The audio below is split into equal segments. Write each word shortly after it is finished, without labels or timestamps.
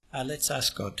Let's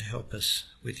ask God to help us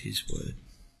with his word.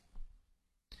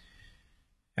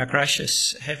 Our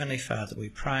gracious Heavenly Father, we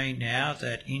pray now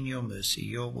that in your mercy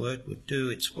your word would do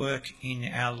its work in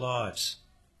our lives.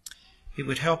 It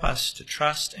would help us to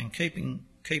trust and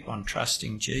keep on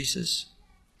trusting Jesus,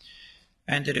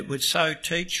 and that it would so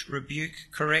teach, rebuke,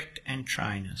 correct and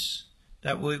train us,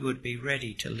 that we would be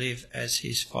ready to live as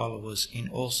his followers in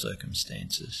all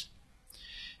circumstances.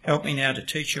 Help me now to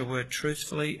teach your word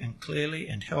truthfully and clearly,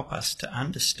 and help us to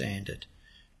understand it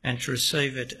and to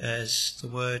receive it as the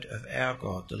word of our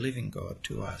God, the living God,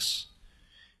 to us.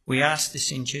 We ask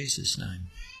this in Jesus' name.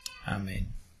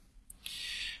 Amen.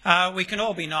 We can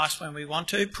all be nice when we want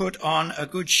to, put on a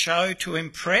good show to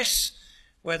impress,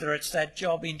 whether it's that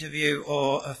job interview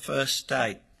or a first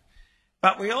date.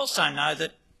 But we also know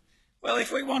that, well,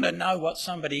 if we want to know what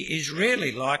somebody is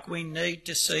really like, we need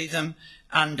to see them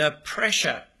under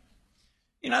pressure.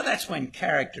 You know, that's when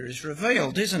character is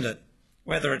revealed, isn't it?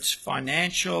 Whether it's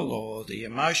financial or the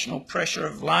emotional pressure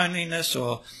of loneliness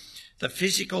or the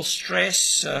physical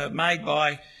stress made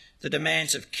by the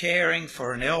demands of caring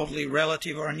for an elderly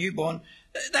relative or a newborn,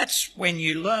 that's when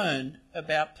you learn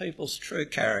about people's true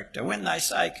character, when they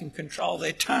say can control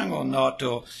their tongue or not,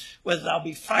 or whether they'll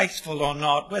be faithful or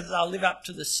not, whether they'll live up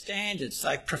to the standards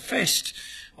they've professed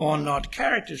or not.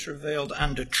 Character is revealed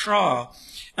under trial,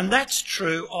 and that's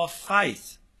true of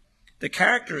faith. The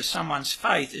character of someone's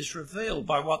faith is revealed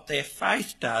by what their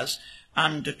faith does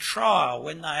under trial,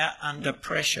 when they are under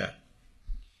pressure.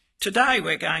 Today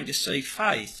we're going to see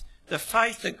faith. The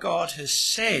faith that God has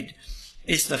said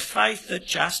is the faith that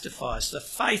justifies, the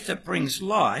faith that brings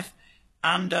life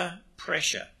under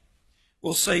pressure.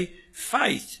 We'll see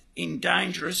faith in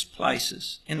dangerous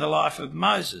places in the life of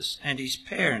Moses and his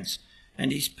parents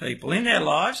and his people. In their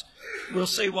lives, we'll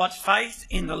see what faith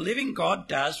in the living God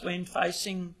does when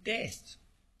facing death,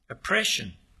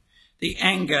 oppression, the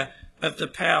anger of the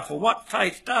powerful. What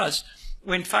faith does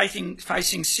when facing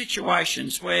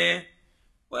situations where,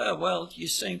 well, you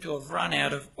seem to have run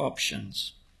out of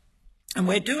options. And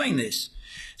we're doing this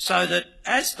so that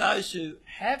as those who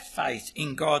have faith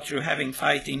in God through having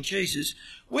faith in Jesus,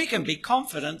 we can be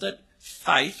confident that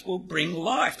faith will bring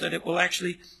life, that it will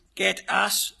actually get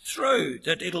us through,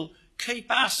 that it'll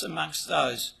keep us amongst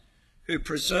those who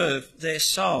preserve their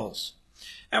souls.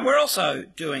 And we're also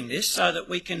doing this so that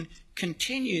we can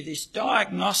continue this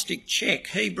diagnostic check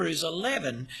Hebrews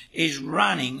 11 is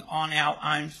running on our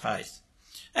own faith.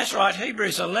 That's right,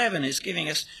 Hebrews 11 is giving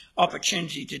us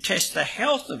opportunity to test the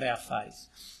health of our faith,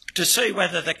 to see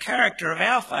whether the character of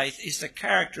our faith is the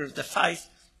character of the faith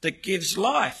that gives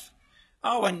life.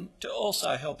 Oh, and to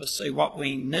also help us see what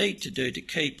we need to do to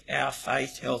keep our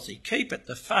faith healthy. Keep it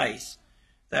the faith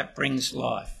that brings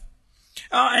life.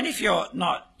 Oh, and if you're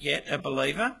not yet a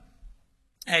believer,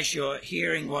 as you're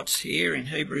hearing what's here in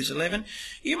Hebrews 11,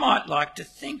 you might like to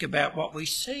think about what we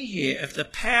see here of the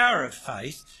power of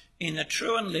faith in the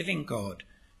true and living God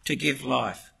to give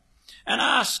life. And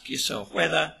ask yourself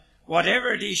whether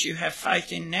whatever it is you have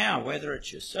faith in now, whether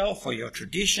it's yourself or your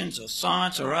traditions or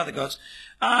science or other gods,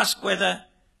 ask whether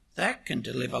that can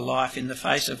deliver life in the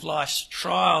face of life's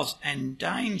trials and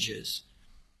dangers,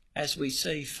 as we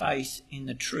see faith in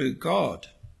the true God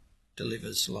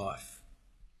delivers life.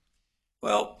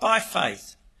 Well, by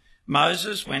faith,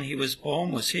 Moses, when he was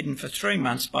born, was hidden for 3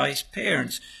 months by his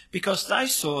parents because they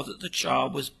saw that the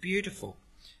child was beautiful,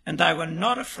 and they were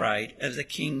not afraid of the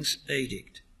king's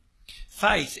edict.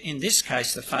 Faith, in this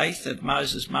case the faith of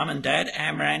Moses' mum and dad,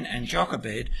 Amram and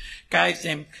Jochebed, gave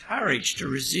them courage to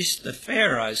resist the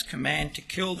Pharaoh's command to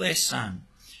kill their son,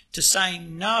 to say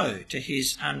no to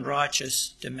his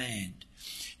unrighteous demand.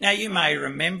 Now you may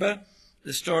remember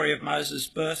the story of Moses'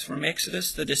 birth from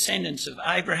Exodus. The descendants of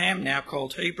Abraham, now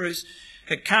called Hebrews,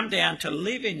 had come down to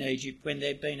live in Egypt when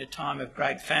there'd been a time of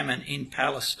great famine in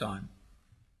Palestine.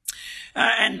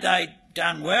 And they'd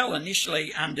done well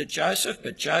initially under Joseph,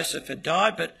 but Joseph had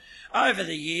died. But over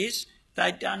the years,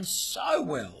 they'd done so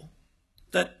well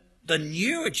that the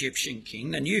new Egyptian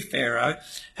king, the new Pharaoh,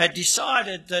 had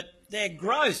decided that their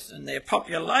growth and their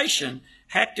population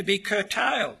had to be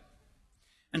curtailed.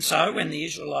 And so when the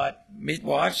Israelite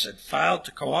midwives had failed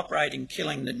to cooperate in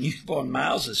killing the newborn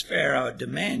males as Pharaoh had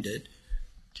demanded,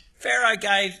 Pharaoh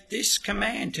gave this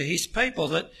command to his people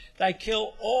that they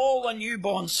kill all the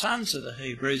newborn sons of the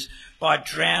Hebrews by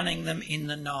drowning them in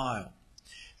the Nile.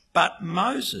 But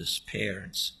Moses'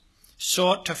 parents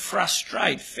sought to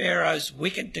frustrate Pharaoh's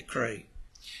wicked decree.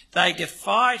 They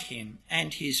defied him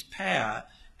and his power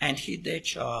and hid their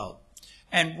child.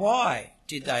 And why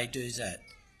did they do that?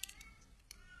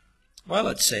 Well,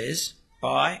 it says,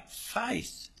 by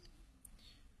faith.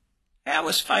 How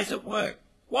was faith at work?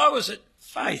 Why was it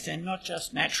faith and not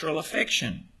just natural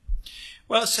affection?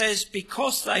 Well, it says,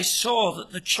 because they saw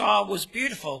that the child was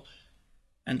beautiful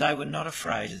and they were not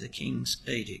afraid of the king's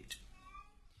edict.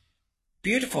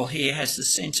 Beautiful here has the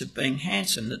sense of being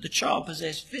handsome, that the child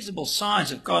possessed visible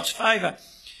signs of God's favour.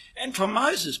 And for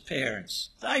Moses' parents,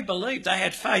 they believed, they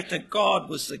had faith that God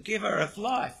was the giver of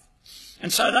life.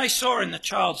 And so they saw in the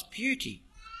child's beauty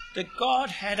that God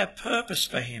had a purpose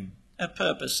for him, a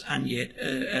purpose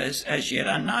as yet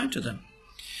unknown to them.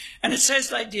 And it says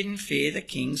they didn't fear the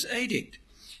king's edict.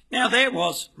 Now there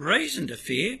was reason to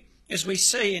fear, as we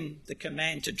see in the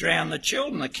command to drown the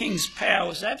children. The king's power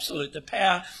was absolute, the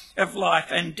power of life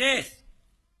and death.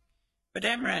 But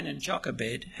Amram and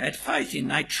Jochebed had faith in,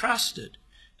 they trusted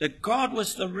that God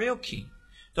was the real king,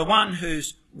 the one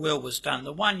whose will was done,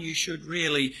 the one you should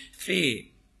really fear.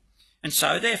 And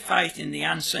so their faith in the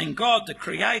unseen God, the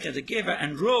creator, the giver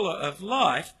and ruler of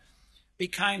life,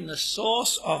 became the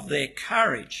source of their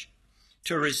courage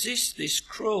to resist this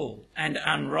cruel and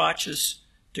unrighteous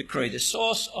decree, the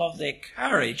source of their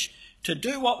courage to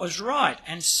do what was right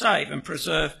and save and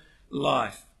preserve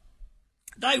life.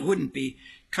 They wouldn't be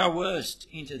coerced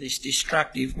into this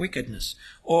destructive wickedness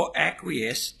or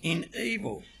acquiesce in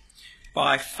evil.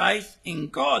 By faith in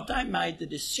God, they made the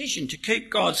decision to keep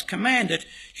God's command that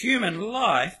human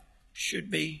life should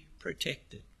be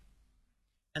protected.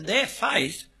 And their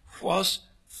faith was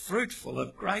fruitful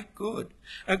of great good,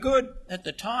 a good at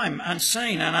the time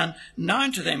unseen and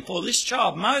unknown to them, for this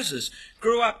child, Moses,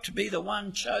 grew up to be the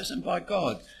one chosen by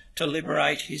God to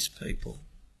liberate his people.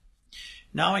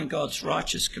 Knowing God's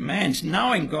righteous commands,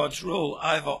 knowing God's rule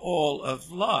over all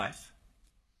of life,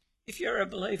 if you're a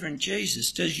believer in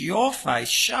Jesus, does your faith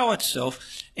show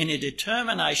itself in a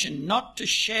determination not to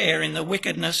share in the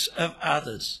wickedness of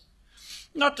others?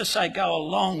 Not to say go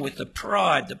along with the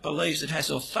pride that believes it has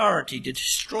authority to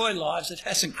destroy lives it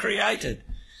hasn't created,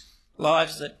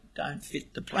 lives that don't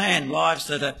fit the plan, lives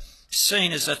that are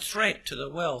seen as a threat to the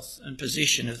wealth and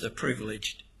position of the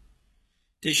privileged.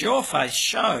 Does your faith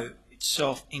show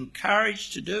itself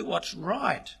encouraged to do what's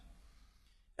right,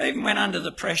 even when under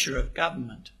the pressure of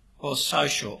government or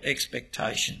social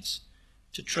expectations,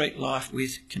 to treat life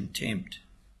with contempt?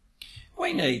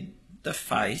 We need the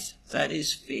faith that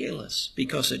is fearless,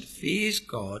 because it fears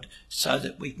God so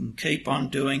that we can keep on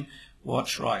doing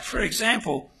what's right. For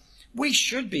example, we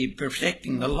should be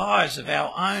protecting the lives of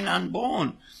our own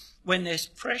unborn when there's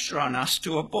pressure on us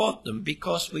to abort them,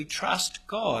 because we trust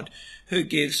God who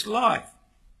gives life.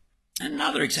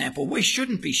 Another example, we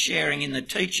shouldn't be sharing in the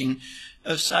teaching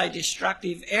of, say,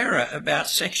 destructive error about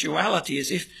sexuality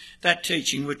as if that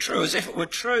teaching were true, as if it were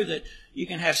true that you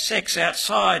can have sex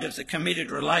outside of the committed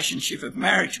relationship of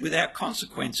marriage without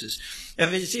consequences,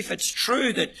 as if it's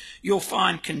true that you'll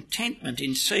find contentment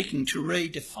in seeking to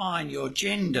redefine your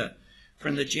gender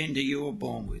from the gender you were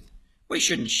born with. We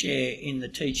shouldn't share in the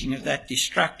teaching of that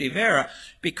destructive error,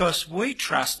 because we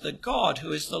trust the God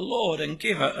who is the Lord and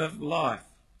giver of life.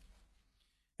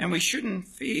 And we shouldn't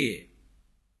fear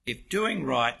if doing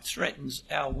right threatens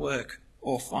our work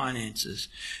or finances,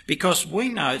 because we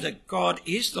know that God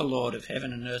is the Lord of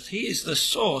heaven and earth. He is the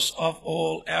source of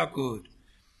all our good.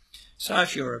 So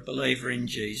if you're a believer in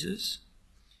Jesus,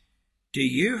 do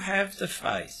you have the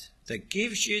faith that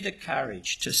gives you the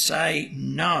courage to say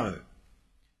no,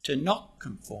 to not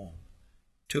conform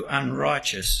to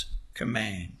unrighteous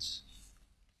commands?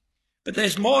 But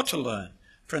there's more to learn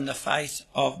from the faith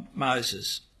of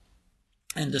Moses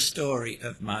and the story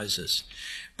of Moses.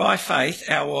 By faith,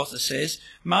 our author says,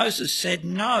 Moses said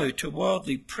no to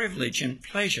worldly privilege and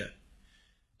pleasure,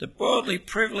 the worldly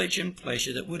privilege and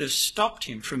pleasure that would have stopped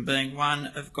him from being one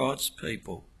of God's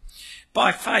people.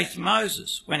 By faith,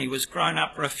 Moses, when he was grown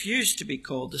up, refused to be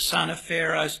called the son of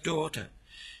Pharaoh's daughter,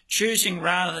 choosing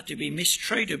rather to be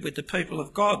mistreated with the people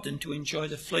of God than to enjoy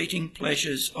the fleeting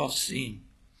pleasures of sin.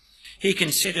 He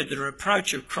considered the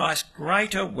reproach of Christ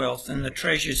greater wealth than the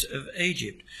treasures of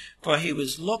Egypt, for he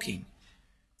was looking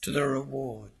to the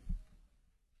reward.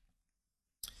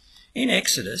 In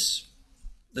Exodus,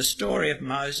 the story of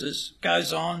Moses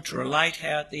goes on to relate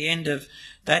how at the end of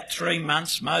that 3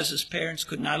 months, Moses' parents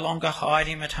could no longer hide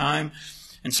him at home,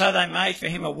 and so they made for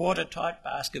him a watertight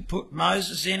basket, put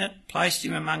Moses in it, placed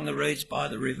him among the reeds by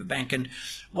the riverbank, and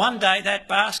one day that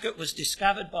basket was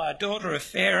discovered by a daughter of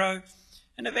Pharaoh,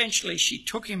 and eventually she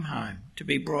took him home to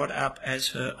be brought up as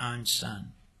her own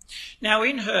son. Now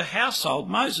in her household,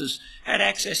 Moses had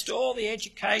access to all the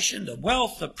education, the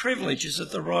wealth, the privileges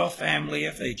of the royal family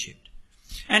of Egypt.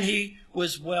 And he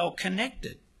was well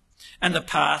connected. And the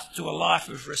path to a life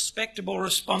of respectable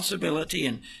responsibility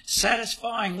and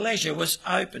satisfying leisure was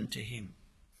open to him.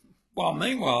 While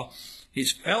meanwhile,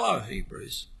 his fellow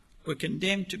Hebrews, were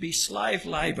condemned to be slave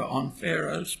labour on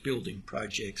Pharaoh's building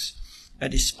projects, a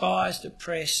despised,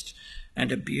 oppressed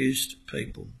and abused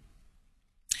people.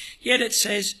 Yet it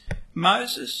says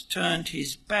Moses turned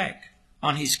his back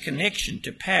on his connection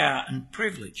to power and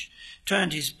privilege,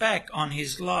 turned his back on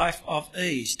his life of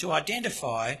ease to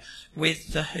identify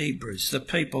with the Hebrews, the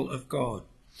people of God.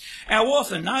 Our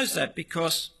author knows that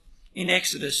because in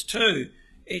Exodus 2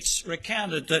 it's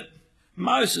recounted that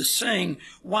Moses, seeing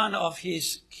one of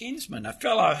his kinsmen, a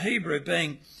fellow Hebrew,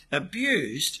 being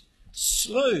abused,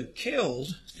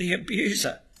 killed the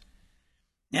abuser.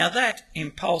 Now that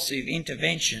impulsive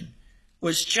intervention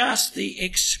was just the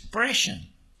expression,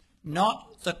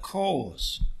 not the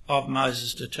cause, of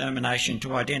Moses' determination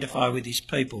to identify with his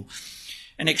people,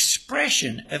 an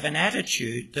expression of an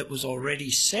attitude that was already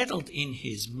settled in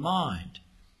his mind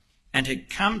and had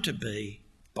come to be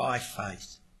by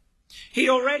faith. He'd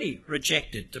already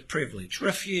rejected the privilege,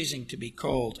 refusing to be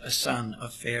called a son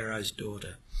of Pharaoh's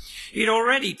daughter. He'd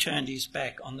already turned his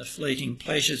back on the fleeting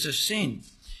pleasures of sin.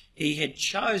 He had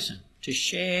chosen to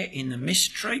share in the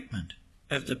mistreatment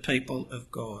of the people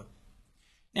of God.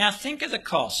 Now think of the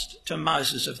cost to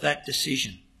Moses of that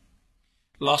decision.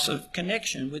 Loss of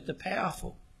connection with the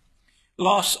powerful.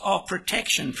 Loss of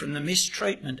protection from the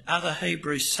mistreatment other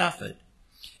Hebrews suffered.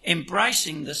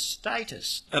 Embracing the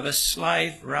status of a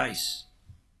slave race.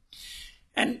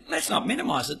 And let's not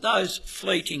minimise it. Those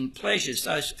fleeting pleasures,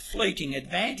 those fleeting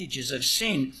advantages of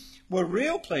sin were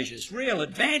real pleasures, real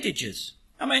advantages.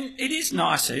 I mean, it is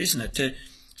nicer, isn't it, to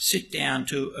sit down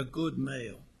to a good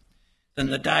meal than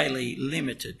the daily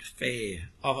limited fare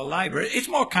of a labourer. It's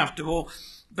more comfortable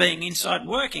being inside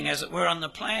working, as it were, on the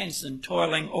plans than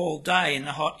toiling all day in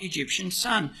the hot Egyptian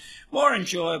sun. More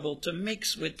enjoyable to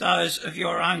mix with those of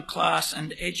your own class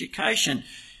and education.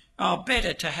 Oh,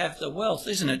 better to have the wealth,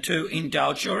 isn't it, to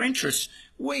indulge your interests.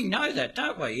 We know that,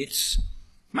 don't we? It's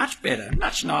much better,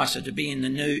 much nicer to be in the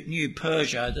new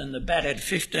Peugeot than the battered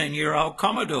 15-year-old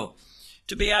Commodore.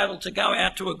 To be able to go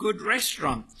out to a good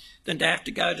restaurant than to have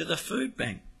to go to the food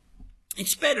bank.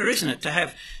 It's better, isn't it, to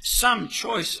have some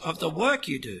choice of the work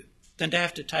you do than to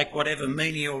have to take whatever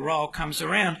menial role comes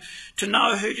around, to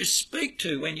know who to speak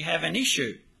to when you have an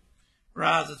issue,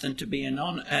 rather than to be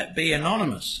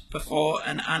anonymous before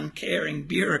an uncaring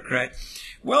bureaucrat.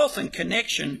 Wealth and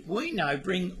connection, we know,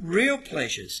 bring real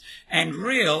pleasures and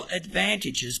real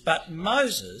advantages, but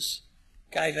Moses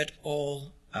gave it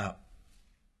all up.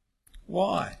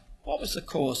 Why? What was the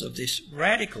cause of this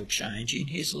radical change in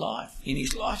his life, in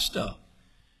his lifestyle?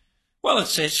 Well, it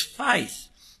says faith.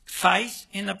 Faith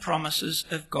in the promises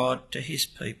of God to his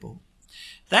people.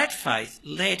 That faith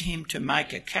led him to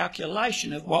make a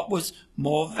calculation of what was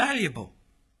more valuable,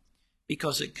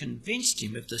 because it convinced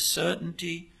him of the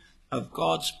certainty of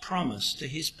God's promise to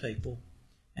his people,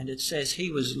 and it says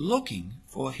he was looking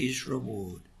for his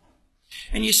reward.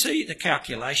 And you see the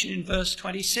calculation in verse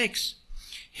 26.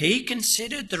 He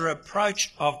considered the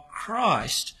reproach of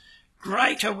Christ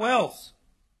greater wealth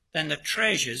than the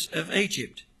treasures of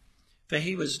Egypt, for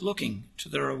he was looking to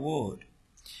the reward.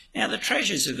 Now, the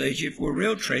treasures of Egypt were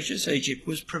real treasures. Egypt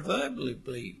was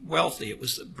proverbially wealthy. It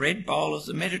was the bread bowl of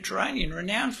the Mediterranean,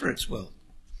 renowned for its wealth.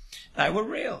 They were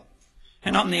real.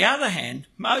 And on the other hand,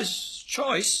 Moses'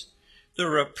 choice, the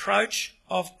reproach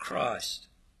of Christ.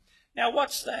 Now,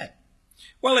 what's that?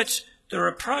 Well, it's the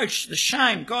reproach, the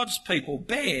shame God's people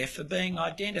bear for being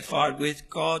identified with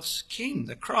God's King,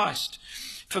 the Christ,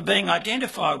 for being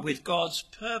identified with God's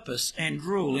purpose and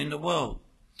rule in the world.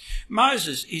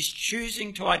 Moses is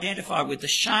choosing to identify with the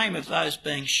shame of those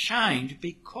being shamed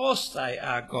because they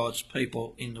are God's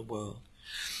people in the world.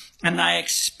 And they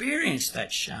experience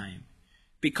that shame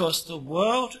because the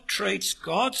world treats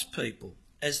God's people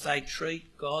as they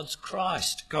treat God's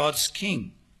Christ, God's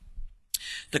King.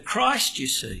 The Christ, you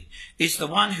see, is the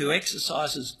one who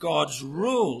exercises God's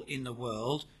rule in the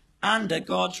world under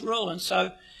God's rule. And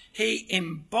so he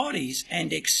embodies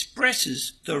and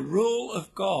expresses the rule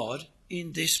of God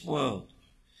in this world.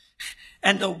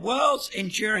 And the world's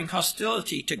enduring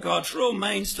hostility to God's rule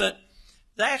means that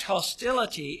that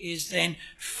hostility is then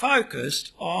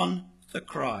focused on the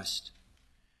Christ.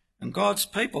 And God's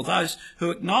people, those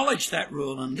who acknowledge that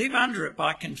rule and live under it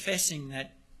by confessing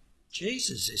that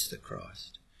Jesus is the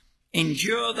Christ,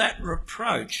 endure that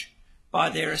reproach by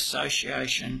their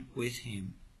association with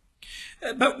him.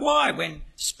 But why, when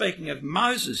speaking of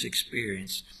Moses'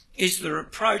 experience, is the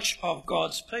reproach of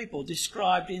God's people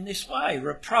described in this way,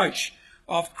 reproach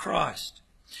of Christ?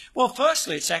 Well,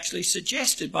 firstly, it's actually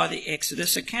suggested by the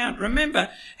Exodus account. Remember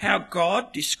how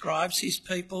God describes his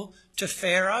people to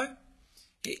Pharaoh?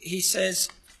 He says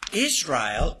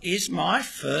Israel is my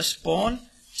firstborn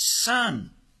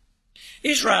son.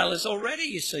 Israel is already,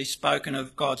 you see, spoken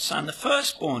of God's son, the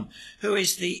firstborn, who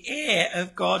is the heir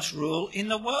of God's rule in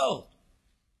the world,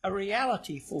 a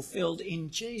reality fulfilled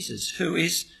in Jesus, who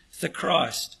is the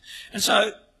Christ. And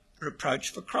so, reproach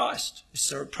for Christ is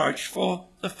the reproach for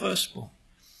the firstborn.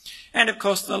 And of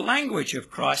course, the language of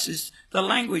Christ is the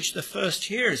language the first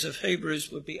hearers of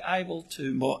Hebrews would be able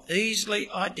to more easily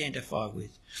identify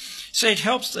with. So it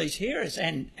helps these hearers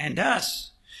and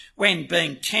us when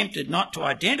being tempted not to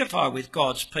identify with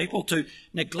God's people, to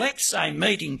neglect, say,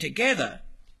 meeting together.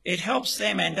 It helps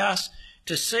them and us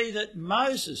to see that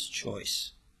Moses'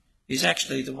 choice is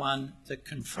actually the one that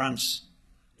confronts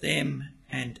them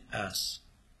and us.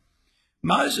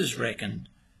 Moses reckoned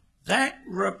that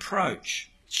reproach,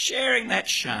 sharing that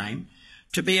shame,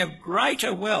 to be of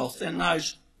greater wealth than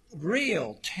those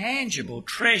real, tangible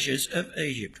treasures of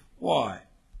Egypt. Why?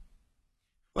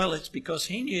 Well, it's because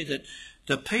he knew that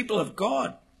the people of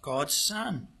God, God's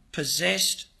Son,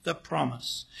 possessed the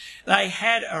promise. They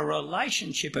had a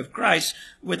relationship of grace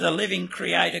with the living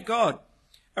Creator God,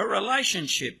 a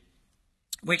relationship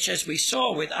which, as we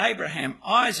saw with Abraham,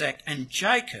 Isaac and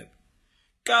Jacob,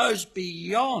 goes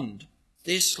beyond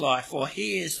this life, for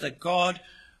he is the God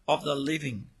of the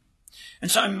living.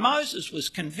 And so Moses was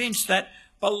convinced that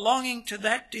belonging to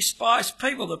that despised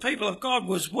people, the people of God,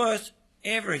 was worth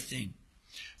everything.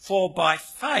 For by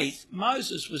faith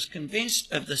Moses was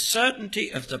convinced of the certainty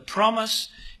of the promise.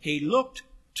 He looked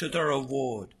to the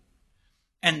reward.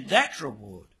 And that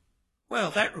reward, well,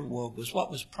 that reward was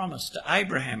what was promised to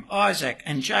Abraham, Isaac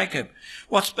and Jacob.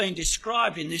 What's been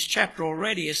described in this chapter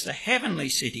already as the heavenly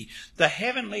city, the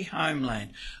heavenly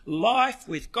homeland, life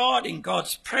with God in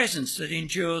God's presence that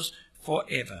endures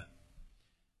forever.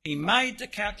 He made the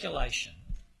calculation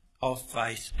of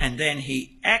faith and then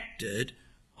he acted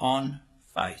on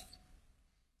faith.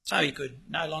 So he could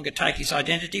no longer take his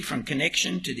identity from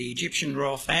connection to the Egyptian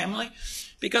royal family,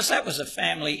 because that was a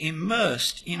family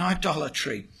immersed in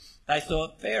idolatry. They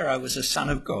thought Pharaoh was a son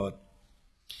of God.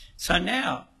 So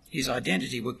now his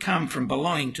identity would come from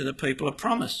belonging to the people of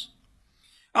promise.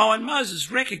 Oh, and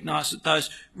Moses recognised that those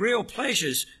real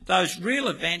pleasures, those real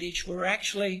advantages were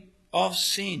actually of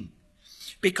sin,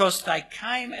 because they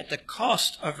came at the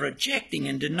cost of rejecting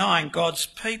and denying God's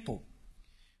people.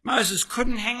 Moses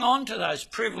couldn't hang on to those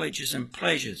privileges and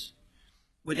pleasures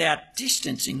without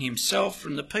distancing himself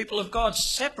from the people of God,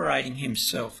 separating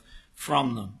himself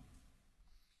from them.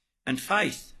 And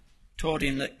faith taught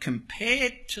him that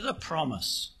compared to the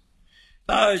promise,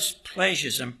 those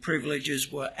pleasures and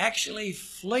privileges were actually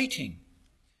fleeting,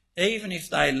 even if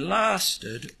they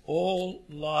lasted all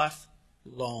life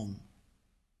long.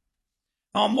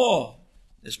 Oh, more,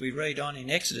 as we read on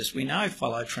in Exodus, we know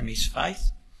followed from his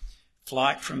faith.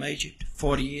 Flight from Egypt,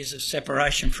 40 years of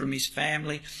separation from his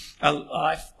family, a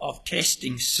life of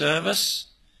testing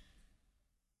service.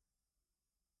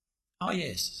 Oh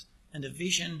yes, and a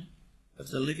vision of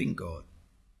the living God.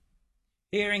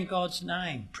 Hearing God's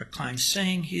name proclaimed,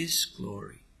 seeing his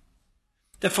glory.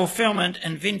 The fulfilment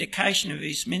and vindication of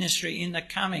his ministry in the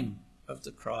coming of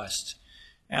the Christ,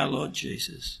 our Lord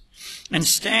Jesus. And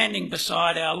standing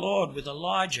beside our Lord with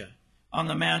Elijah on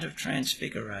the Mount of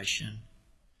Transfiguration,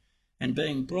 and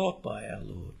being brought by our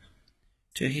Lord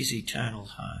to his eternal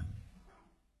home.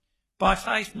 By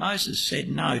faith, Moses said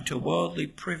no to worldly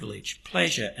privilege,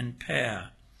 pleasure and power,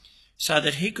 so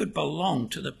that he could belong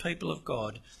to the people of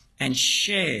God and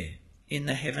share in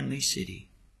the heavenly city.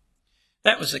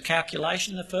 That was the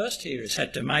calculation the first hearers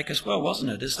had to make as well, wasn't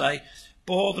it, as they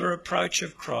bore the reproach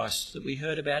of Christ that we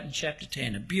heard about in chapter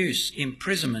 10, abuse,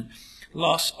 imprisonment,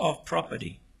 loss of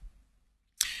property.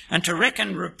 And to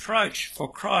reckon reproach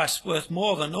for Christ worth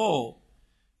more than all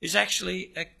is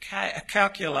actually a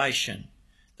calculation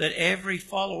that every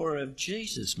follower of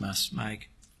Jesus must make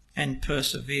and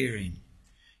persevere in.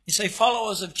 You see,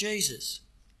 followers of Jesus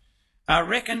are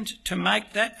reckoned to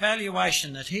make that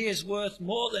valuation that he is worth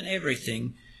more than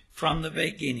everything from the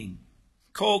beginning,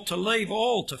 called to leave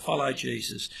all to follow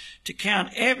Jesus, to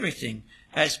count everything,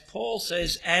 as Paul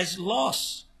says, as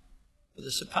loss, for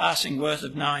the surpassing worth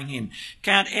of knowing him.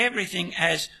 Count everything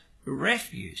as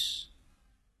refuse,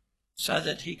 so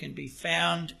that he can be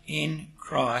found in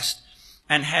Christ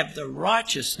and have the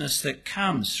righteousness that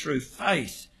comes through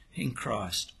faith in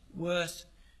Christ, worth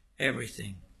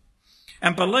everything.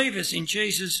 And believers in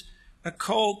Jesus are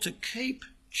called to keep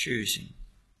choosing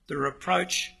the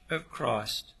reproach of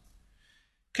Christ.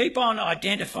 Keep on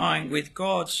identifying with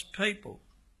God's people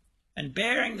and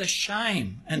bearing the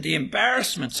shame and the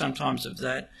embarrassment sometimes of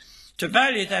that, to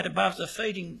value that above the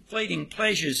fleeting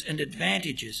pleasures and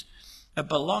advantages, a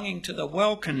belonging to the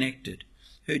well-connected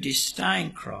who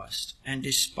disdain Christ and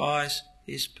despise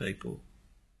his people.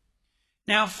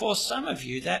 Now, for some of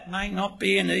you, that may not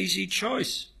be an easy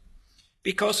choice.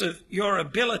 Because of your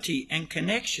ability and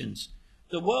connections,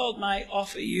 the world may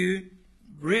offer you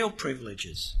real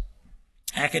privileges,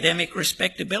 academic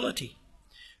respectability,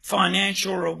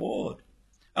 financial reward,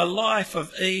 a life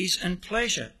of ease and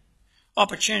pleasure,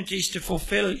 opportunities to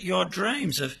fulfil your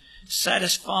dreams of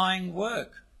satisfying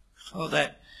work or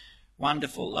that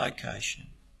wonderful location.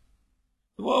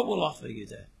 The world will offer you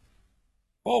that.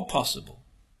 All possible.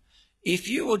 If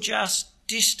you will just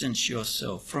distance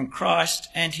yourself from Christ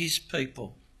and his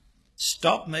people,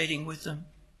 stop meeting with them,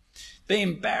 be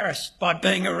embarrassed by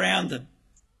being around them.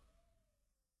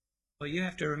 Well, you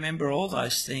have to remember all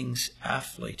those things are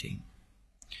fleeting.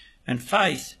 And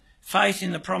faith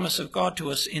in the promise of God to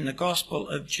us in the gospel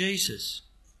of Jesus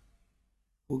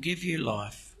will give you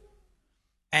life.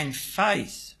 And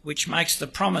faith, which makes the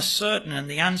promise certain and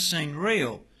the unseen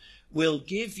real, will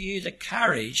give you the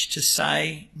courage to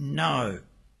say no.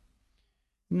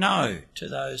 No to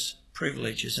those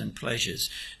privileges and pleasures.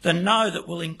 The no that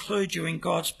will include you in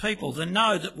God's people. The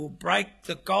no that will break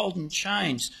the golden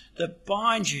chains that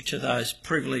bind you to those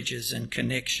privileges and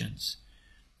connections.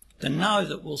 The no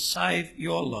that will save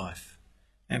your life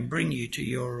and bring you to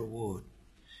your reward.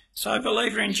 So,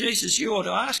 believer in Jesus, you ought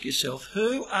to ask yourself,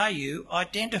 who are you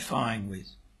identifying with?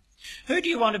 Who do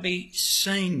you want to be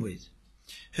seen with?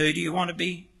 Who do you want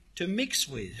to mix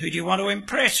with? Who do you want to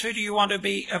impress? Who do you want to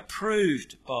be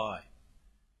approved by?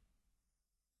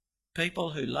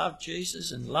 People who love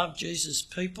Jesus and love Jesus'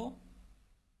 people,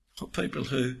 or people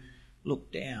who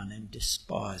look down and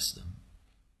despise them?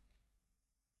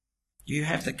 You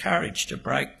have the courage to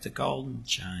break the golden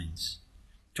chains,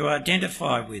 to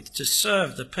identify with, to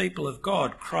serve the people of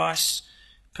God, Christ's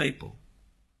people.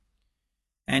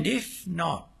 And if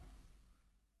not,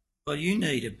 well, you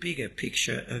need a bigger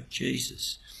picture of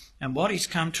Jesus and what he's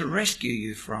come to rescue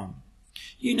you from.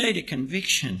 You need a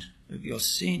conviction of your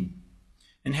sin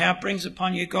and how it brings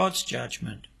upon you God's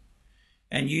judgment.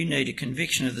 And you need a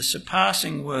conviction of the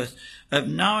surpassing worth of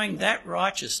knowing that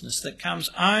righteousness that comes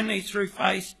only through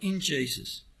faith in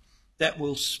Jesus, that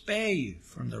will spare you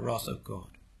from the wrath of God,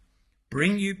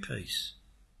 bring you peace,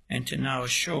 and to know a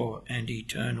sure and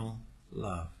eternal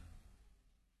love.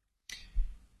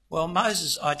 Well,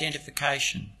 Moses'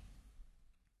 identification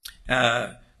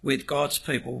with God's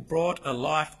people brought a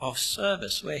life of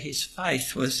service where his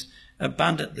faith was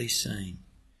abundantly seen.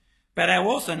 But our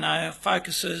author now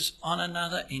focuses on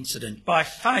another incident. By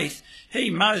faith, he,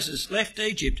 Moses, left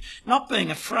Egypt, not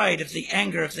being afraid of the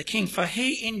anger of the king, for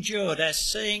he endured as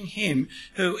seeing him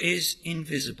who is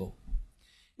invisible.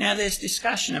 Now, there's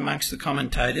discussion amongst the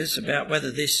commentators about whether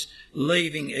this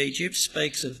leaving Egypt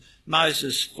speaks of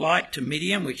Moses' flight to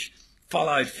Midian, which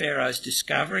followed Pharaoh's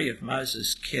discovery of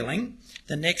Moses' killing,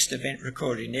 the next event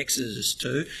recorded in Exodus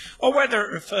 2, or whether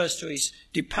it refers to his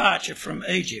departure from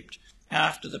Egypt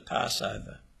after the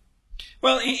Passover.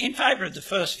 Well, in favour of the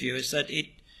first view is that it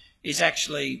is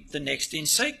actually the next in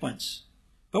sequence.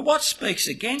 But what speaks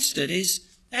against it is,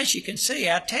 as you can see,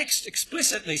 our text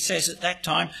explicitly says at that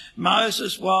time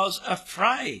Moses was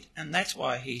afraid, and that's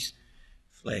why he's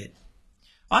fled.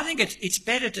 I think it's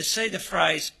better to see the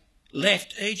phrase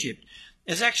left Egypt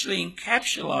as actually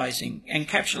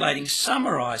encapsulating,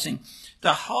 summarising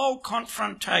the whole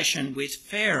confrontation with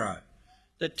Pharaoh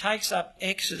that takes up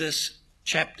Exodus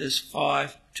chapters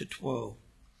 5 to 12.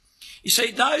 You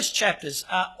see, those chapters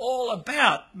are all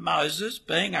about Moses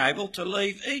being able to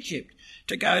leave Egypt,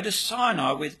 to go to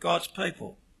Sinai with God's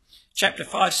people. Chapter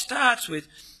 5 starts with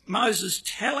Moses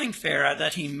telling Pharaoh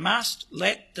that he must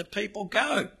let the people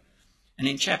go. And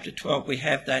in chapter 12 we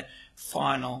have that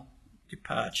final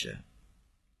departure.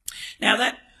 Now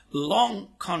that long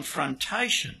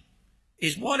confrontation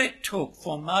is what it took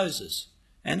for Moses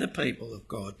and the people of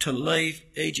God to leave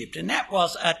Egypt. And that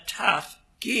was a tough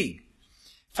gig,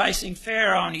 facing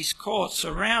Pharaoh and his court,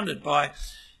 surrounded by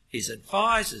his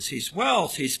advisors, his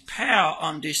wealth, his power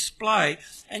on display,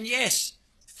 and yes,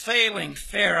 feeling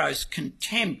Pharaoh's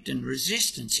contempt and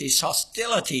resistance, his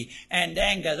hostility and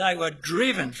anger. They were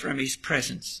driven from his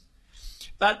presence.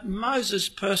 But Moses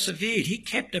persevered. He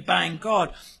kept obeying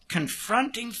God,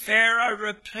 confronting Pharaoh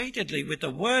repeatedly with the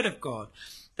word of God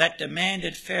that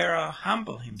demanded Pharaoh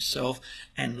humble himself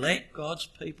and let God's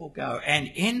people go.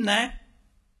 And in that,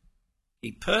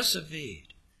 he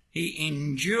persevered. He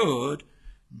endured,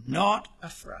 not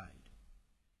afraid,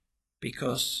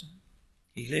 because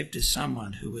he lived as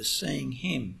someone who was seeing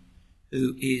him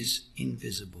who is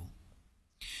invisible.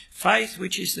 Faith,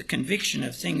 which is the conviction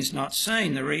of things not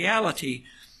seen, the reality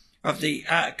of the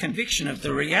conviction of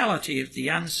the reality of the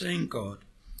unseen God,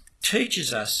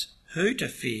 teaches us who to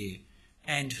fear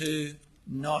and who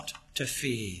not to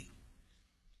fear.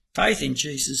 Faith in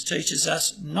Jesus teaches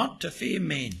us not to fear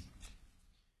men,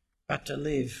 but to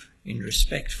live in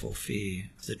respectful fear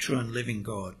of the true and living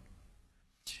God.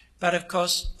 But of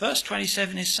course, verse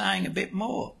 27 is saying a bit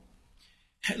more.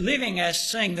 Living as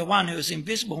seeing the one who is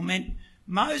invisible meant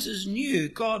Moses knew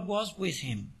God was with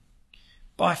him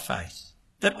by faith.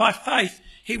 That by faith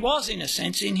he was, in a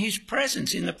sense, in his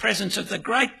presence, in the presence of the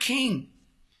great king.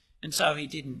 And so he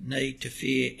didn't need to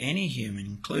fear any human,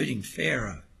 including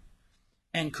Pharaoh,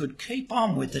 and could keep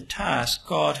on with the task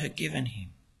God had given him.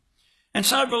 And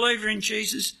so, believer in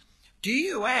Jesus, do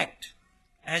you act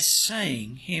as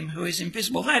seeing him who is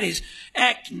invisible? That is,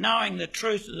 act knowing the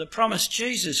truth of the promise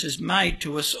Jesus has made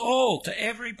to us all, to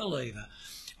every believer.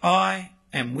 I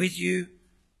am with you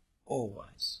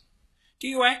always. Do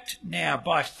you act now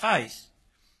by faith,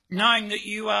 knowing that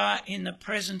you are in the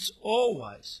presence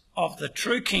always of the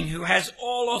true King who has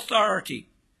all authority,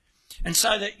 and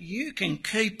so that you can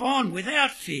keep on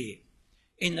without fear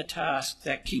in the task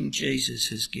that King Jesus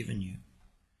has given you?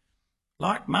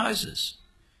 Like Moses,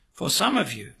 for some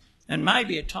of you, and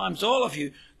maybe at times all of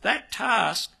you, that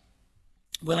task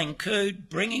will include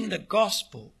bringing the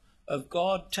gospel of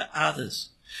God to others.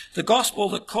 The gospel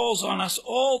that calls on us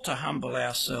all to humble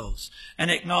ourselves and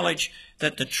acknowledge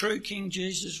that the true King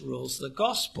Jesus rules. The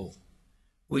gospel,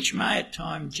 which may at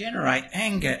times generate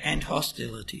anger and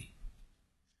hostility.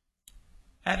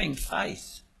 Having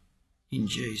faith in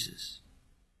Jesus,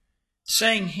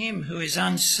 seeing him who is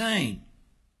unseen,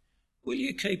 will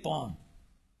you keep on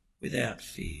without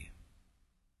fear?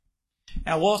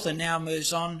 Our author now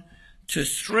moves on to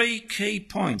 3 key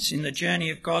points in the journey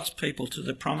of God's people to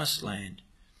the promised land,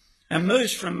 and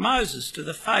moves from Moses to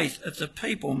the faith of the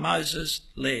people Moses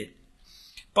led.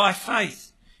 By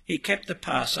faith, he kept the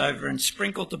Passover and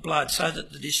sprinkled the blood so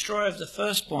that the destroyer of the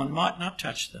firstborn might not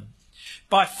touch them.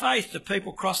 By faith, the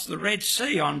people crossed the Red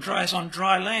Sea on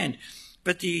dry land,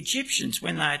 but the Egyptians,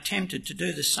 when they attempted to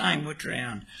do the same, were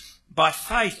drowned. By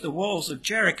faith, the walls of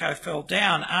Jericho fell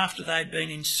down after they had been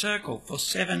encircled for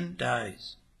 7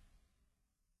 days.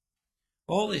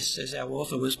 All this, says our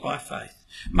author, was by faith.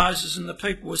 Moses and the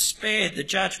people were spared the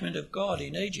judgment of God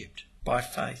in Egypt by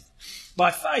faith.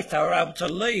 By faith, they were able to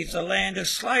leave the land of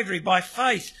slavery. By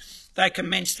faith, they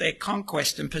commenced their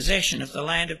conquest and possession of the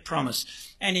land of promise.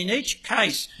 And in each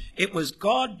case, it was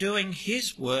God doing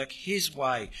his work his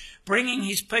way, bringing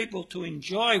his people to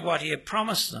enjoy what he had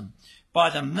promised them by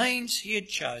the means he had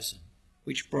chosen,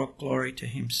 which brought glory to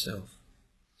himself.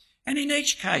 And in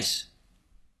each case,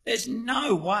 there's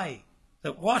no way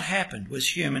that what happened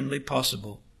was humanly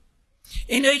possible.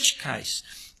 In each case,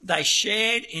 they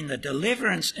shared in the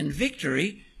deliverance and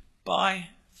victory by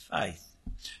faith.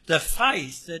 The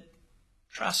faith that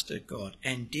trusted God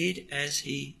and did as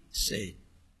he said.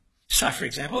 So, for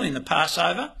example, in the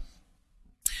Passover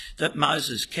that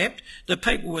Moses kept, the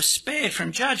people were spared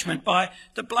from judgment by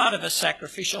the blood of a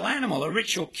sacrificial animal, a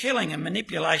ritual killing and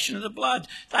manipulation of the blood.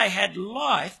 They had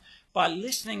life by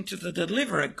listening to the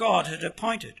deliverer God had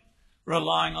appointed,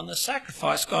 relying on the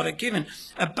sacrifice God had given,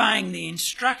 obeying the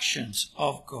instructions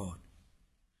of God.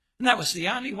 And that was the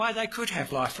only way they could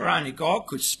have life, for only God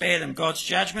could spare them God's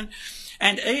judgment.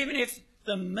 And even if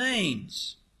the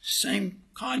means seemed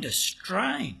kind of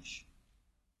strange,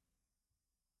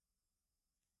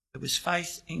 it was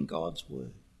faith in God's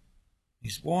word,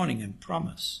 his warning and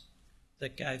promise,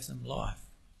 that gave them life.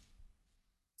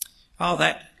 Oh,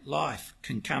 that life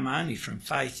can come only from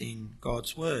faith in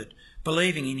God's word,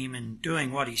 believing in him and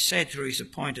doing what he said through his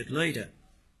appointed leader.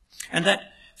 And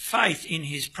that faith in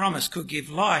his promise could give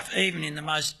life even in the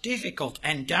most difficult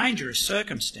and dangerous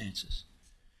circumstances.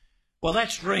 Well,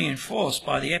 that's reinforced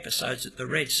by the episodes at the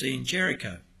Red Sea and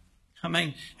Jericho. I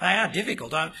mean, they are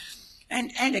difficult.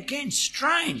 And again,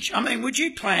 strange. I mean, would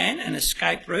you plan an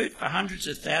escape route for hundreds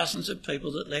of thousands of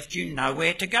people that left you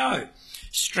nowhere to go,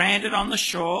 stranded on the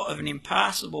shore of an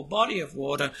impassable body of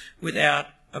water without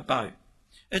a boat?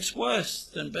 It's worse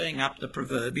than being up the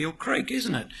proverbial creek,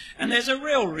 isn't it? And there's a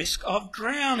real risk of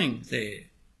drowning there,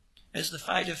 as the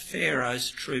fate of Pharaoh's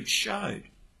troops showed.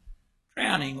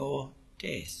 Drowning or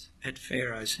death at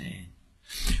Pharaoh's hand.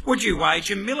 Would you wage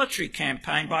a military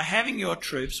campaign by having your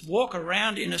troops walk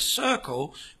around in a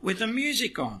circle with the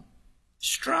music on?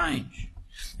 Strange.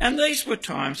 And these were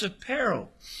times of peril.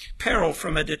 Peril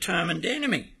from a determined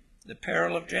enemy. The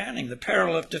peril of drowning, the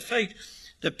peril of defeat,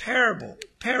 the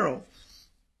peril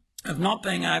of not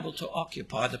being able to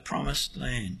occupy the promised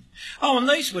land. Oh, and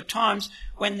these were times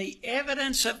when the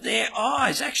evidence of their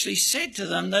eyes actually said to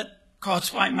them that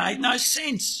God's way made no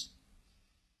sense.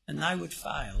 and they would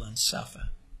fail and suffer.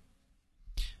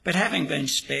 But having been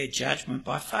spared judgment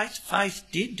by faith, faith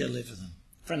did deliver them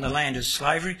from the land of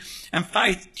slavery, and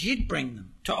faith did bring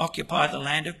them to occupy the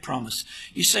land of promise.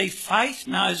 You see, faith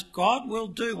knows God will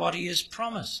do what he has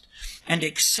promised and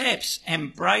accepts,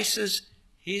 embraces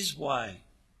his way.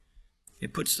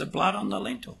 It puts the blood on the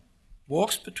lintel,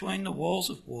 walks between the walls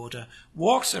of water,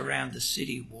 walks around the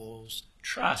city walls,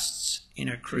 trusts in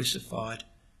a crucified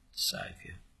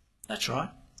Saviour. That's right.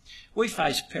 We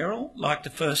face peril like the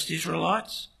first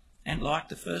Israelites and like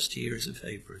the first hearers of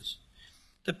Hebrews.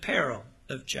 The peril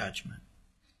of judgment.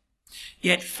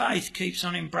 Yet faith keeps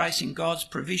on embracing God's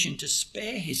provision to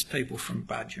spare his people from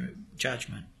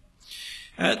judgment.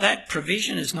 That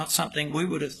provision is not something we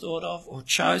would have thought of or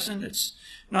chosen. It's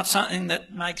not something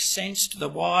that makes sense to the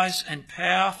wise and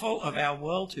powerful of our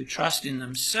world who trust in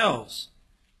themselves.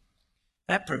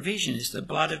 That provision is the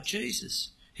blood of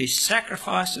Jesus, his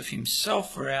sacrifice of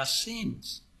himself for our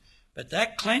sins. But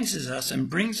that cleanses us and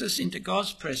brings us into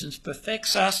God's presence,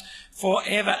 perfects us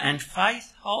forever, and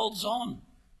faith holds on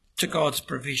to God's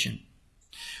provision.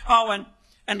 Oh,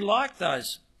 and like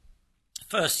those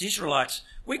first Israelites,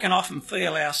 we can often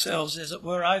feel ourselves, as it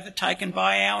were, overtaken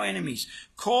by our enemies,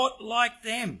 caught like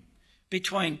them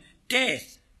between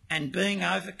death and being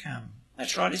overcome.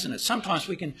 That's right, isn't it? Sometimes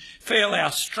we can feel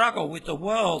our struggle with the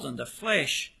world and the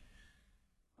flesh.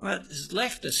 Well, it has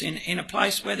left us in a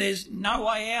place where there's no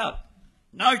way out,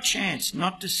 no chance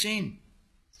not to sin.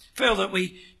 Feel that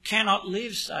we cannot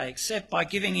live, say, except by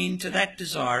giving in to that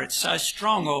desire. It's so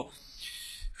strong, or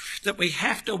that we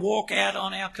have to walk out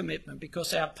on our commitment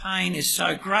because our pain is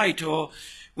so great, or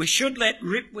we should let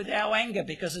rip with our anger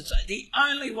because it's the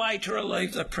only way to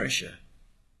relieve the pressure.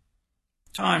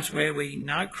 Times where we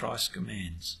know Christ's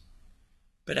commands,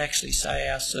 but actually say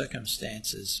our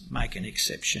circumstances make an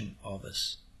exception of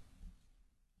us.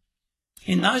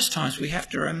 In those times we have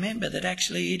to remember that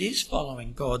actually it is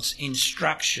following God's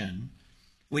instruction,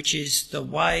 which is the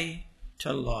way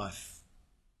to life.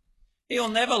 He'll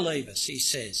never leave us, he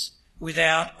says,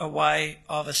 without a way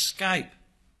of escape.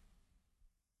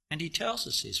 And he tells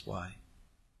us his way: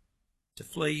 to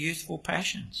flee youthful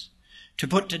passions, to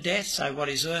put to death, say, what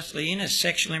is earthly in us: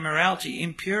 sexual immorality,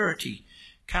 impurity,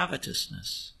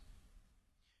 covetousness.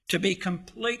 To be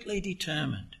completely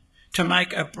determined to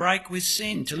make a break with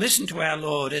sin, to listen to our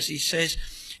Lord as he says,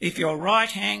 if your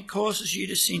right hand causes you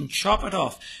to sin, chop it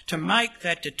off. To make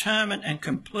that determined and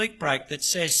complete break that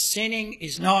says sinning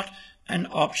is not an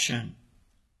option.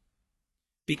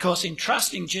 Because in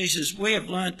trusting Jesus, we have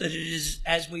learnt that it is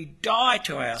as we die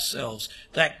to ourselves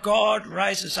that God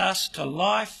raises us to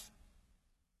life,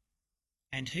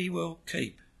 and he will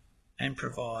keep and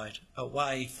provide a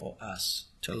way for us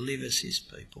to live as his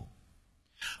people.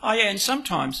 Oh yeah, and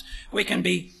sometimes we can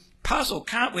be puzzled,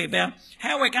 can't we, about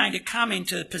how we're going to come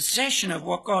into possession of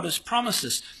what God has promised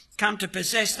us, come to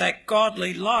possess that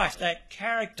godly life, that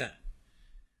character,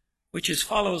 which as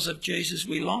followers of Jesus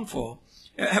we long for.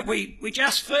 We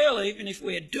just feel, even if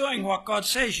we're doing what God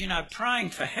says,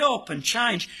 praying for help and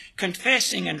change,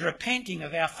 confessing and repenting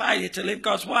of our failure to live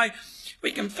God's way,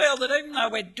 we can feel that even though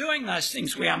we're doing those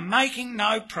things, we are making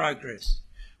no progress.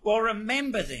 Well,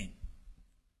 remember then,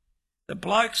 the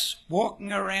blokes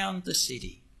walking around the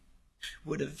city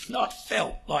would have not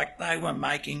felt like they were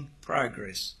making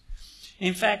progress.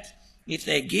 In fact, if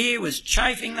their gear was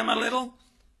chafing them a little,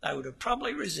 they would have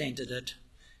probably resented it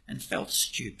and felt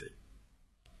stupid.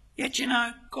 Yet,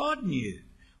 God knew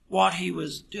what he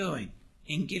was doing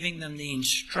in giving them the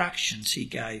instructions he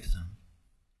gave them.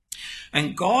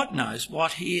 And God knows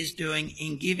what he is doing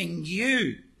in giving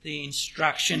you the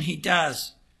instruction he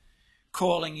does,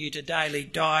 calling you to daily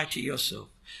die to yourself,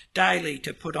 daily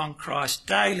to put on Christ,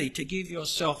 daily to give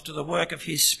yourself to the work of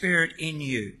his Spirit in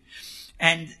you.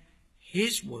 And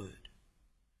his word,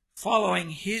 following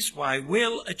his way,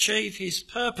 will achieve his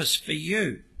purpose for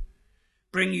you,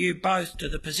 bring you both to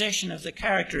the possession of the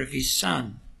character of his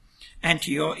Son and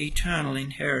to your eternal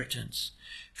inheritance.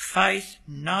 Faith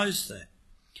knows that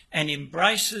and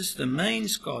embraces the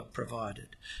means God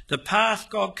provided, the path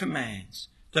God commands,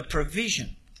 the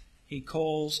provision he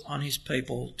calls on his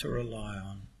people to rely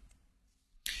on.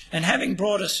 And having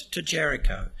brought us to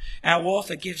Jericho, our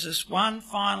author gives us one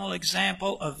final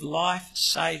example of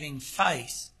life-saving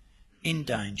faith in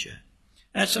danger.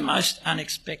 And it's a most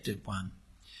unexpected one.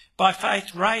 By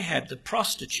faith, Rahab the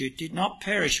prostitute did not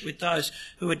perish with those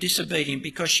who were disobedient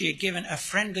because she had given a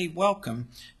friendly welcome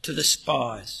to the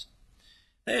spies.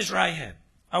 There's Rahab,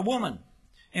 a woman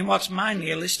in what's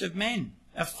mainly a list of men,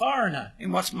 a foreigner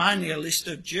in what's mainly a list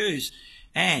of Jews,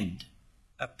 and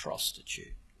a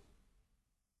prostitute.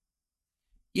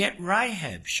 Yet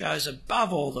Rahab shows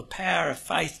above all the power of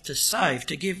faith to save,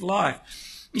 to give life.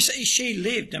 You see, she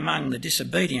lived among the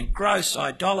disobedient, gross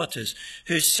idolaters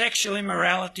whose sexual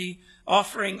immorality,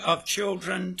 offering of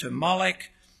children to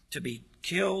Molech to be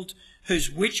killed,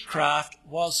 whose witchcraft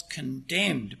was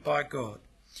condemned by God.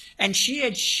 And she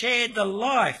had shared the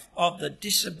life of the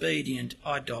disobedient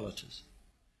idolaters.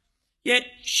 Yet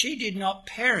she did not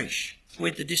perish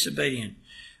with the disobedient.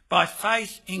 By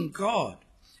faith in God,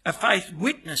 a faith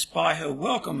witnessed by her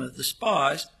welcome of the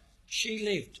spies, she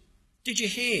lived. Did you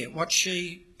hear what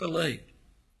she believed?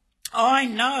 I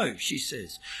know, she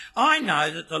says, I know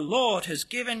that the Lord has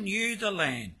given you the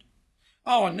land.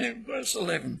 Oh, and then verse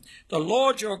 11, the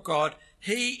Lord your God,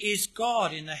 he is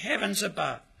God in the heavens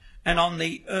above and on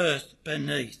the earth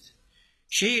beneath.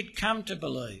 She had come to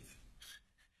believe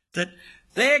that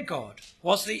their God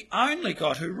was the only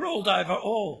God who ruled over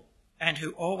all and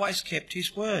who always kept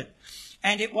his word.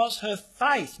 And it was her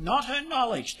faith, not her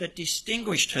knowledge, that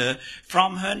distinguished her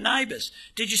from her neighbours.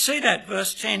 Did you see that?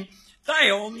 Verse 10, they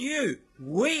all knew.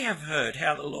 We have heard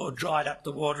how the Lord dried up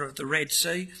the water of the Red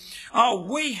Sea. Oh,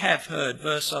 we have heard,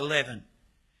 verse 11.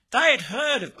 They had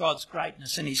heard of God's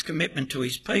greatness and his commitment to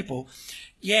his people,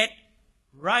 yet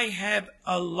Rahab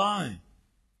alone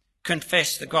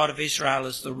confessed the God of Israel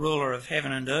as the ruler of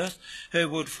heaven and earth, who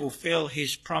would fulfil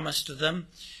his promise to them,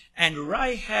 and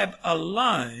Rahab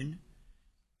alone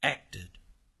acted.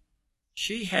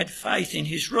 She had faith in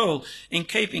his rule, in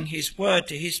keeping his word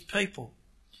to his people.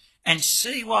 And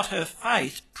see what her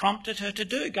faith prompted her to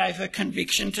do, gave her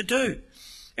conviction to do.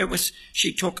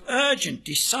 She took urgent,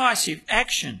 decisive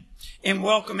action in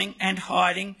welcoming and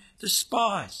hiding the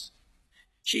spies.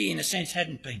 She, in a sense,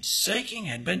 hadn't been seeking,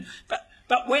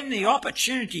 but when the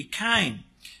opportunity came,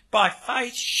 by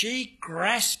faith she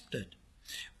grasped it,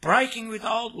 breaking with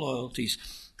old loyalties,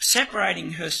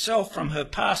 separating herself from her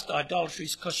past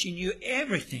idolatries because she knew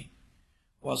everything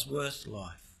was worth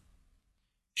life.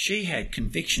 She had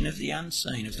conviction of the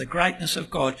unseen, of the greatness of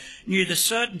God, knew the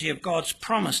certainty of God's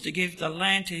promise to give the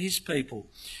land to his people.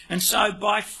 And so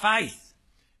by faith,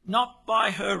 not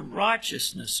by her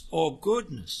righteousness or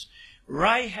goodness,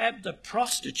 Rahab the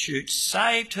prostitute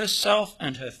saved herself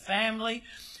and her family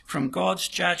from God's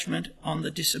judgment on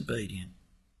the disobedient.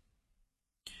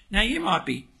 Now you might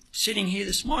be sitting here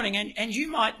this morning and you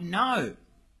might know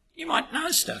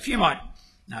stuff. You might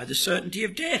know the certainty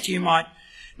of death. You might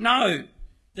know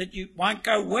that it won't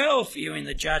go well for you in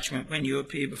the judgment when you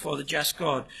appear before the just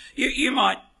God. You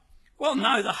might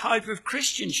know the hope of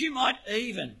Christians. You might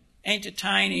even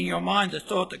entertain in your mind the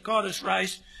thought that God has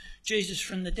raised Jesus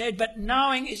from the dead, but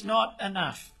knowing is not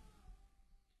enough.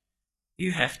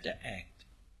 You have to act.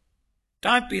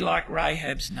 Don't be like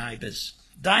Rahab's neighbours.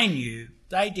 They knew,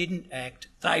 they didn't act,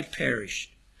 they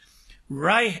perished.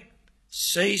 Rahab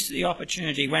seized the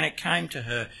opportunity when it came to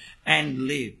her and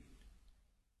lived.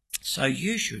 So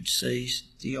you should seize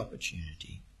the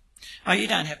opportunity. Oh, you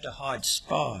don't have to hide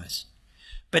spies,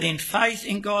 but in faith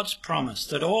in God's promise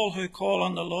that all who call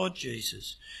on the Lord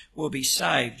Jesus will be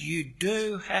saved, you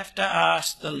do have to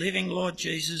ask the living Lord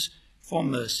Jesus for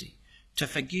mercy, to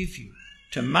forgive you,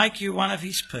 to make you one of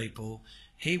his people.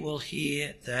 He will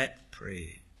hear that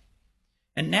prayer.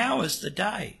 And now is the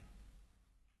day.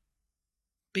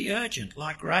 Be urgent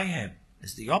like Rahab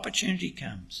as the opportunity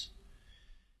comes.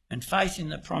 And faith in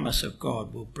the promise of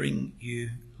God will bring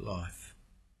you life.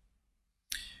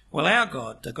 Well, our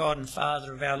God, the God and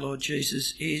Father of our Lord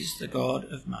Jesus, is the God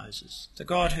of Moses, the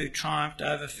God who triumphed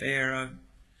over Pharaoh.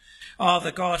 Oh,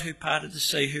 the God who parted the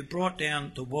sea, who brought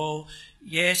down the wall.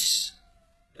 Yes,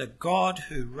 the God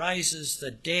who raises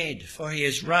the dead, for he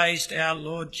has raised our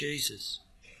Lord Jesus.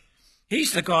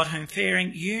 He's the God whom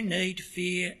fearing you need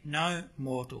fear no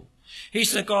mortal.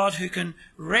 He's the God who can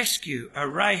rescue a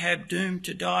Rahab doomed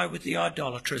to die with the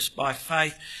idolatress by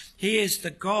faith. He is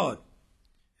the God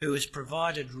who has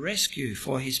provided rescue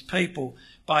for his people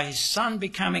by his Son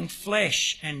becoming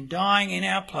flesh and dying in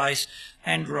our place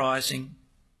and rising.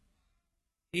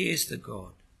 He is the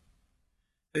God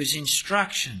whose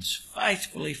instructions,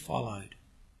 faithfully followed,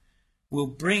 will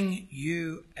bring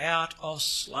you out of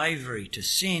slavery to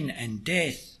sin and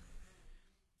death,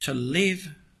 to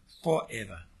live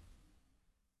forever.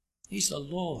 He's the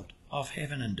Lord of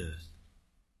heaven and earth.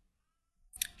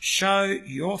 Show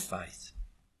your faith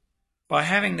by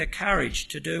having the courage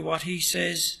to do what he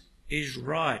says is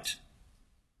right.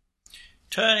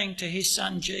 Turning to his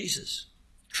Son Jesus,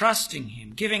 trusting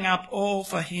him, giving up all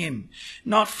for him,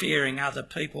 not fearing other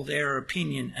people, their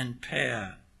opinion and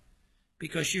power,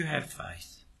 because you have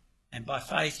faith. And by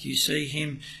faith you see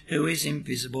him who is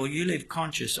invisible. You live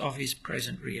conscious of his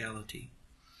present reality.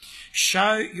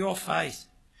 Show your faith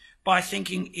by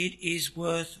thinking it is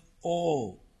worth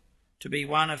all to be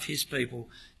one of his people,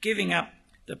 giving up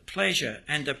the pleasure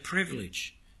and the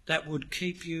privilege that would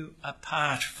keep you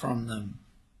apart from them.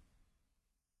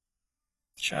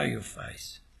 Show your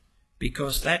faith,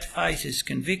 because that faith has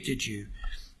convicted you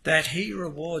that he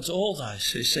rewards all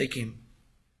those who seek him,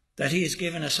 that he has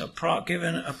given us a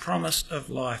promise of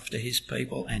life to his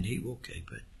people, and he will keep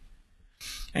it.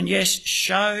 And yes,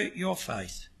 show your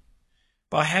faith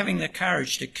by having the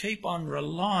courage to keep on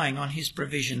relying on his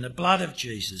provision, the blood of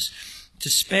Jesus, to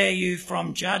spare you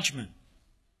from judgment.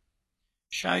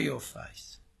 Show your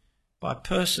faith by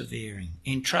persevering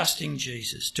in trusting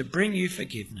Jesus to bring you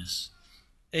forgiveness,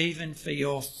 even for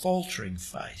your faltering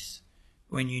faith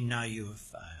when you know you have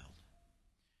failed.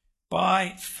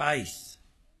 By faith,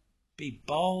 be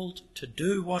bold to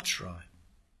do what's right,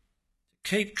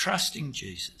 keep trusting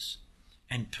Jesus,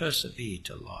 and persevere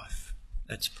to life.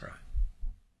 Let's pray.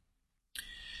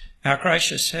 Our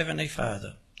gracious Heavenly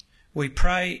Father, we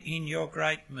pray in your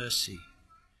great mercy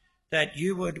that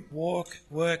you would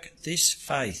work this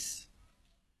faith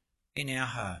in our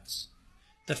hearts,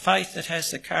 the faith that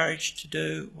has the courage to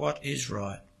do what is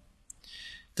right,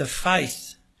 the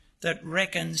faith that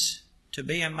reckons to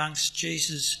be amongst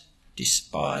Jesus'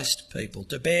 despised people,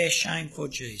 to bear shame for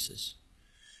Jesus,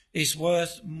 is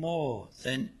worth more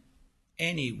than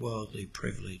any worldly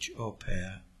privilege or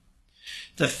power.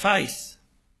 The faith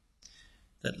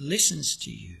that listens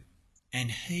to you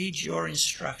and heeds your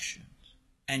instructions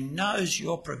and knows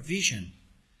your provision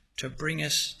to bring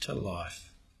us to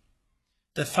life.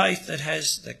 The faith that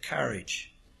has the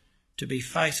courage to be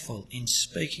faithful in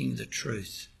speaking the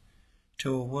truth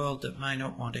to a world that may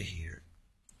not want to hear it.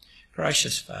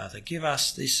 Gracious Father, give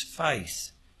us this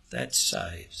faith that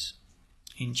saves.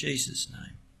 In Jesus'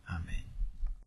 name, amen.